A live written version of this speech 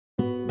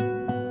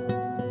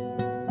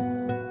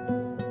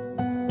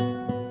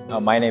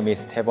My name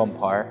is Taebon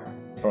Park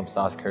from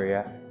South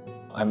Korea.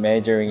 I'm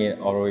majoring in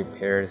auto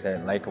repairs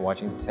at Lake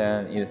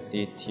Washington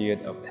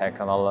Institute of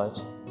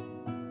Technology.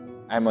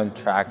 I'm on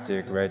track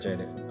to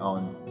graduate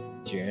on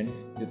June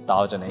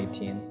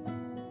 2018.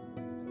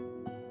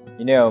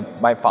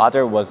 My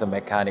father was a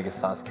mechanic in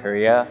South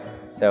Korea,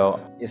 so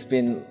it's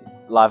been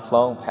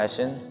lifelong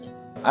passion.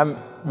 I'm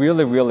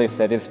really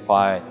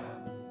satisfied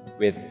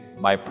with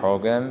my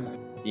program.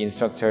 The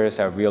instructors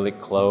are really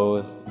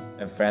close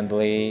and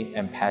friendly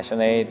and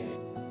passionate.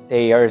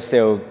 They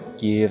also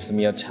gives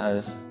me a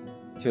chance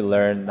to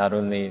learn not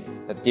only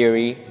the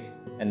theory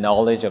and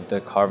knowledge of the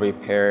car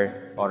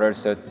repair, but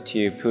also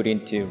to put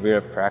into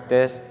real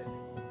practice.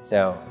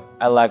 So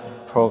I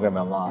like program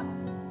a lot.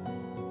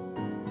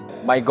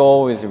 My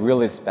goal is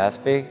really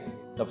specific.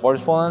 The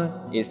first one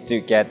is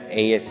to get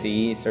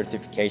ASE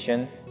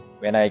certification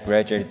when I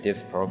graduate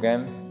this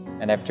program.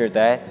 And after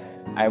that,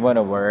 I want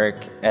to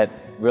work at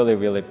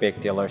really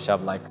big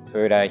dealership like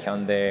Toyota,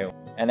 Hyundai.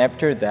 And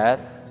after that,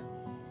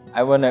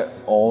 I want to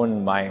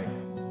own my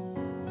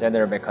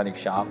general mechanic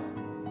shop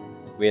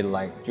with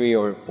like 3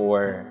 or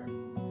 4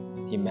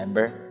 team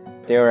members.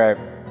 There are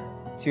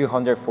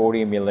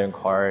 240 million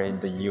cars in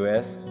the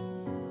US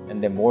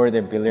and then more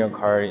than billion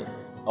cars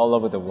all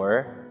over the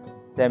world.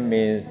 That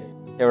means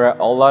there are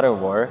a lot of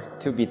work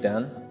to be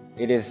done.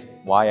 It is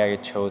why I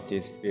chose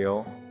this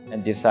field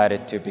and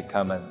decided to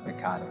become a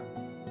mechanic.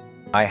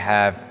 I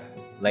have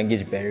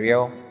language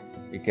barrier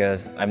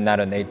because I'm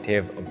not a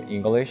native of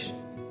English.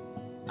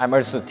 I'm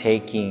also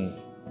taking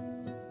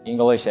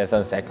English as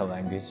a second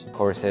language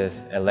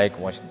courses at Lake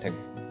Washington.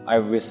 I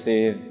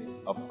received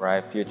a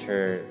Bright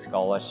Future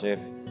Scholarship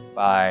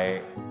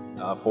by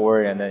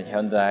Ford and then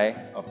Hyundai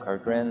of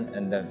Kirkland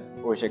and the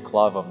Porsche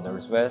Club of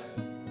Northwest.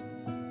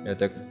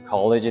 The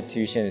college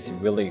tuition is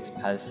really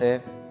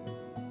expensive,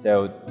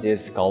 so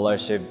this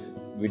scholarship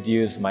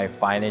reduced my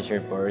financial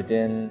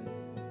burden.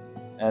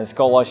 And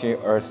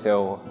scholarship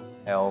also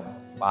help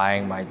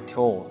buying my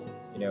tools.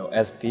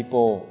 As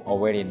people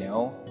already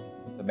know,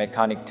 the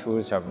mechanic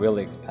tools are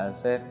really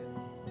expensive.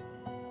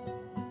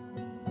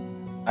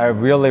 I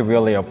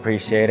really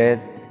appreciate it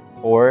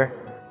for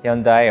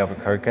Hyundai of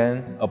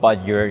Kirkland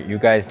about you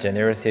guys'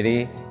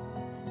 generosity.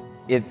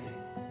 It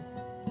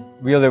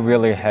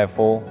really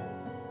helpful.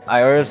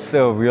 I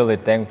also really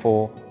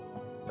thankful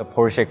the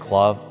Porsche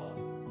Club.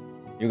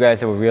 You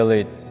guys were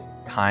really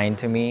kind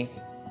to me.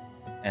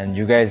 And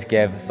you guys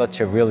gave such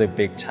a really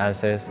big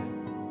chances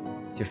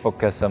to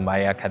focus on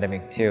my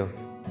academic too.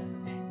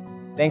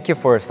 Thank you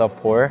for your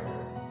support.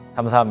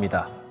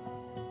 감사합니다.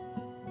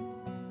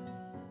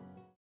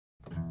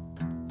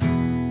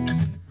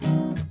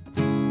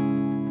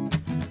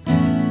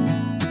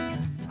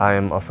 I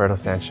am Alfredo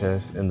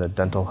Sanchez in the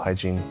dental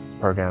hygiene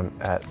program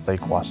at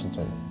Lake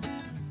Washington.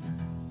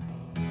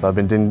 So I've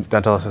been doing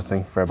dental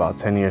assisting for about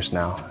 10 years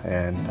now,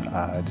 and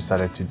I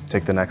decided to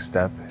take the next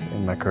step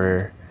in my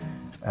career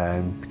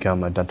and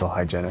become a dental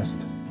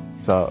hygienist.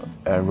 So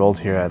I enrolled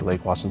here at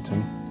Lake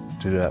Washington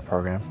to do that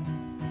program.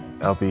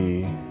 I'll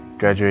be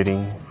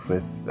graduating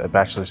with a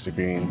bachelor's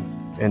degree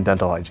in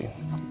dental hygiene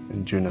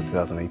in June of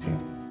 2018.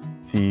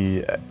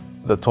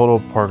 The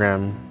total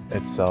program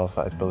itself,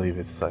 I believe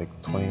it's like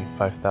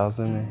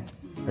 25,000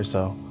 or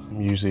so.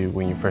 Usually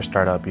when you first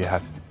start up,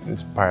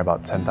 it's probably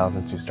about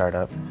 10,000 to start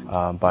up,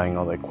 buying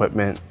all the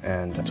equipment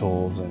and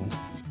tools. And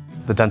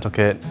the dental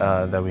kit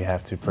that we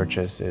have to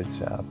purchase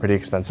is pretty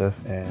expensive,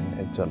 and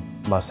it's a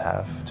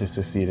must-have to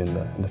succeed in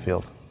the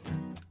field.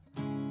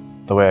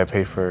 The way I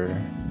pay for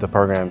the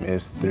program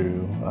is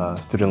through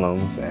student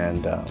loans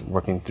and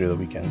working through the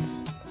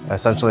weekends.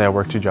 Essentially, I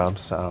work 2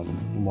 jobs.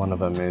 One of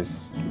them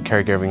is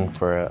caregiving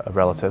for a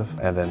relative,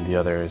 and then the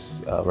other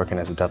is working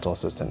as a dental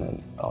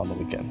assistant on the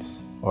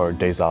weekends or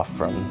days off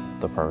from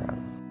the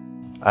program.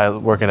 I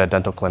work in a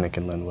dental clinic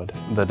in Linwood.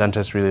 The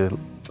dentist really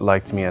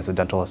liked me as a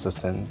dental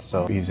assistant,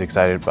 so he's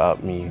excited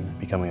about me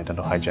becoming a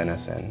dental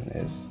hygienist and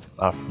is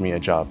offered me a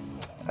job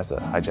as a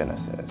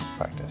hygienist in his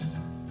practice.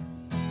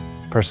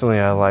 Personally,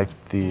 I like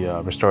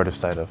the restorative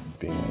side of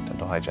being a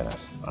dental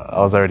hygienist. I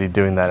was already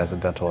doing that as a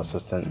dental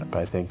assistant, but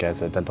I think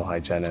as a dental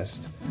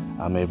hygienist,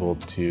 I'm able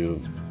to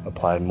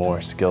apply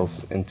more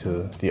skills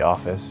into the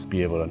office,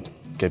 be able to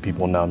get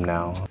people numb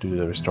now, do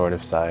the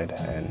restorative side,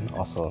 and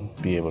also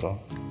be able to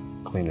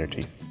clean their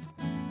teeth.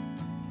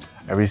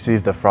 I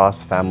received the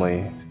Frost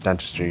Family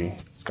Dentistry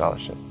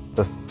Scholarship.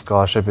 The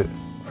scholarship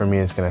for me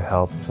is going to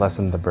help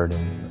lessen the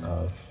burden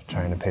of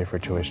trying to pay for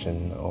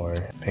tuition or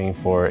paying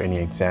for any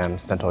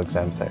exams, dental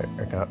exams that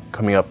are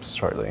coming up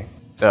shortly.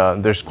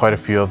 There's quite a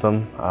few of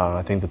them.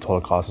 I think the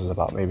total cost is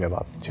maybe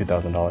about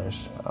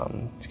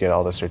 $2,000 to get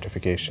all the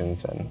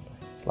certifications and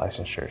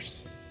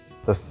licensures.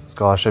 The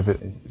scholarship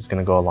is going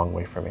to go a long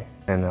way for me,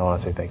 and I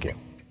want to say thank you.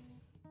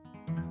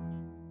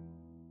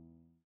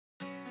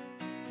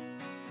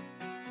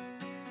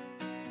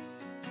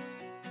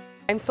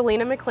 I'm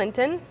Selena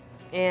McClinton,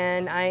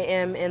 and I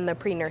am in the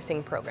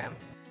pre-nursing program.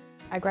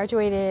 I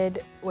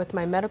graduated with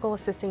my medical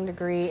assisting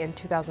degree in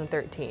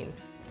 2013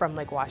 from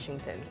Lake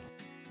Washington.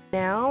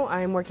 Now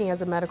I'm working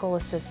as a medical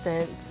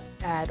assistant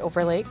at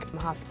Overlake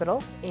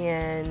Hospital,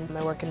 and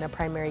I work in a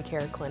primary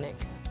care clinic.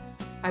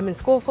 I'm in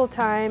school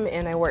full-time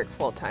and I work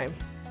full-time.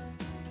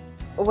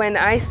 When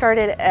I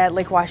started at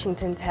Lake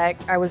Washington Tech,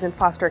 I was in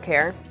foster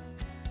care,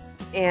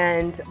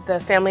 and the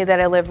family that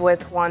I live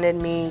with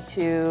wanted me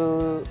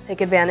to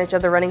take advantage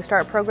of the Running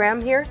Start program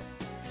here.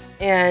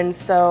 And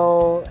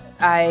so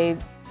I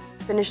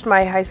finished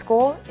my high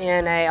school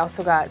and I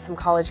also got some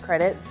college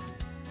credits.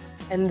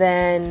 And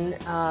then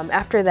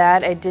after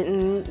that, I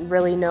didn't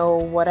really know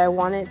what I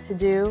wanted to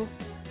do.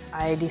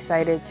 I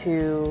decided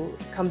to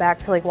come back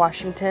to Lake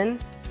Washington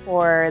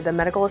for the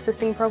medical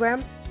assisting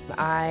program.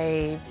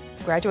 I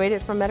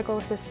graduated from medical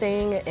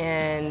assisting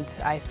and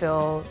I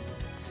feel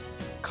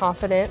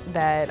confident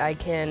that I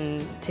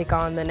can take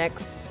on the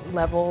next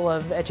level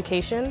of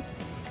education.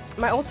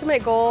 My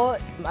ultimate goal,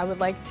 I would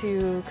like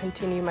to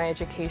continue my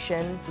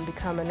education and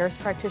become a nurse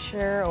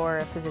practitioner or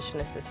a physician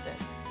assistant.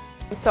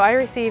 So I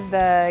received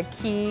the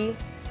Key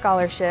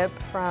Scholarship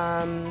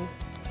from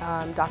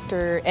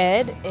Dr.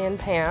 Ed and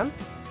Pam.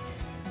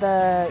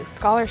 The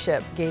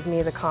scholarship gave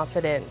me the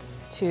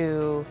confidence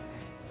to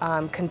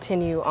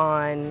continue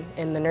on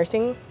in the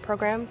nursing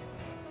program.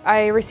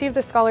 I received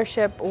the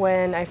scholarship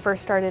when I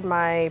first started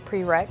my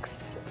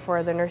prereqs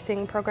for the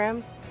nursing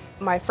program.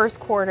 My first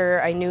quarter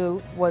I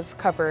knew was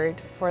covered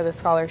for the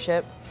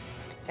scholarship,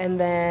 and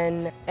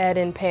then Ed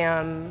and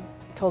Pam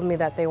told me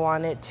that they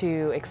wanted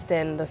to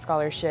extend the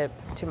scholarship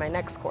to my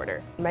next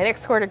quarter. My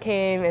next quarter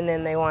came and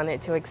then they wanted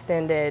to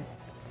extend it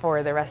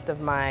for the rest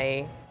of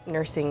my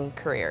nursing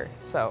career.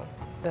 So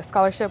the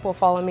scholarship will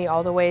follow me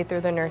all the way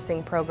through the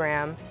nursing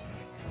program.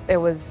 It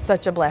was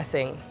such a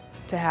blessing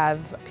to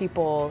have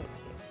people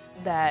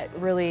that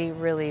really,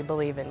 really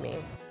believe in me.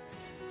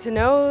 To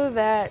know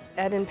that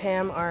Ed and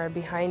Pam are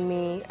behind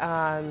me,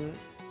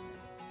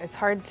 it's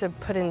hard to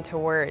put into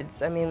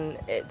words. I mean,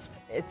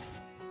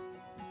 it's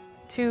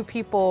two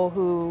people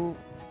who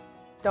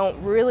don't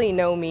really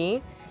know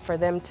me. For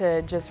them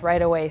to just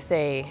right away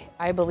say,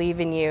 I believe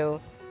in you,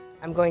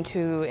 I'm going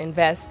to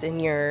invest in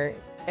your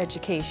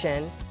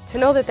education. To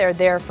know that they're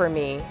there for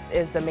me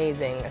is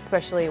amazing,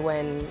 especially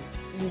when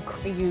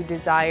you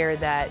desire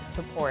that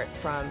support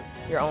from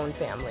your own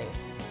family.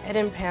 Ed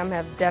and Pam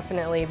have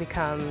definitely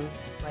become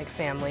like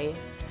family.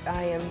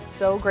 I am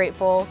so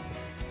grateful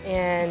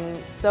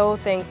and so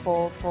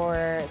thankful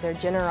for their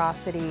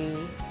generosity,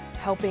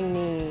 helping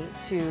me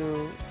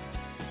to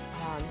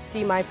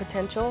see my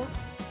potential.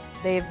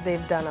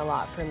 They've done a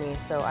lot for me,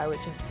 so I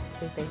would just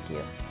say thank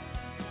you.